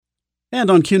And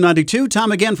on Q92,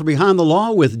 Tom again for Behind the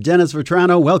Law with Dennis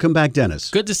Vetrano. Welcome back, Dennis.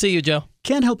 Good to see you, Joe.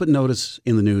 Can't help but notice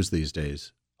in the news these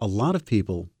days, a lot of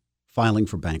people filing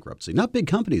for bankruptcy. Not big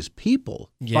companies,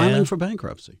 people filing for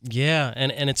bankruptcy. Yeah,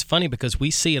 and it's funny because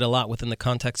we see it a lot within the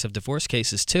context of divorce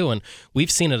cases too, and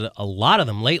we've seen it a lot of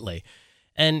them lately.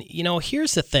 And,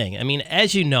 here's the thing. I mean,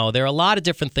 as you know, there are a lot of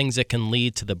different things that can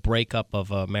lead to the breakup of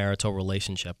a marital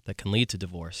relationship that can lead to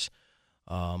divorce.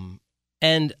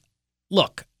 And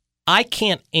look, I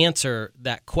can't answer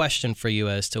that question for you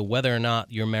as to whether or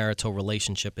not your marital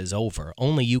relationship is over.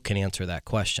 Only you can answer that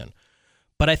question.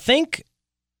 But I think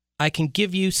I can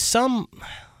give you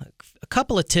a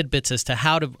couple of tidbits as to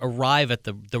how to arrive at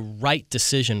the right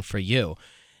decision for you.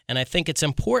 And I think it's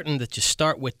important that you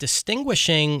start with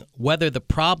distinguishing whether the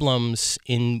problems,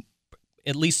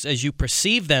 at least as you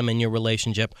perceive them in your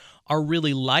relationship, are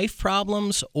really life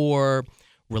problems or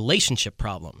relationship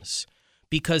problems.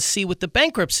 Because, see, with the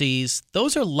bankruptcies,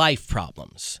 those are life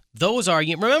problems.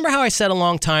 Remember how I said a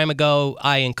long time ago,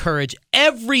 I encourage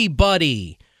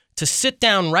everybody to sit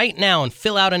down right now and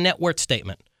fill out a net worth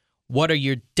statement. What are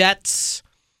your debts,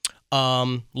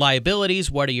 liabilities?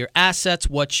 What are your assets?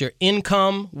 What's your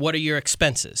income? What are your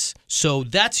expenses? So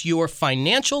that's your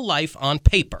financial life on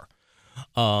paper.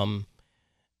 And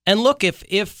look,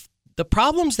 if the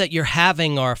problems that you're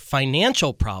having are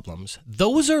financial problems,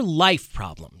 those are life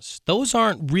problems. Those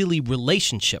aren't really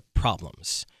relationship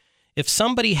problems. If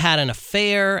somebody had an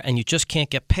affair and you just can't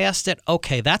get past it,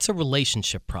 okay, that's a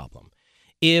relationship problem.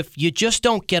 If you just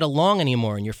don't get along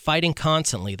anymore and you're fighting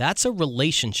constantly, that's a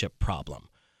relationship problem.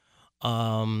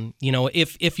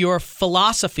 If your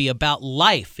philosophy about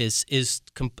life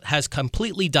has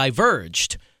completely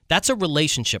diverged, that's a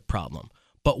relationship problem.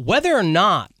 But whether or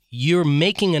not you're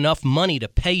making enough money to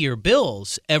pay your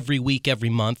bills every week, every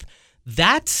month,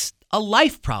 that's a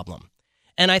life problem.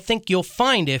 And I think you'll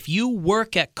find if you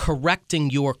work at correcting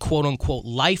your quote-unquote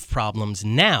life problems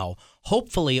now,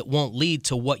 hopefully it won't lead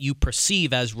to what you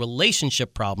perceive as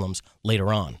relationship problems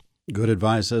later on. Good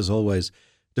advice, as always.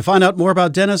 To find out more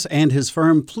about Dennis and his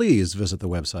firm, please visit the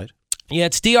website. Yeah,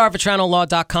 it's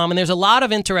drvetranolaw.com, and there's a lot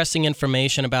of interesting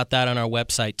information about that on our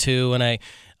website, too, and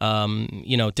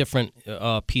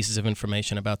different pieces of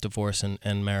information about divorce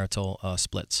and marital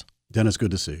splits. Dennis,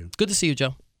 good to see you. Good to see you,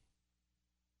 Joe.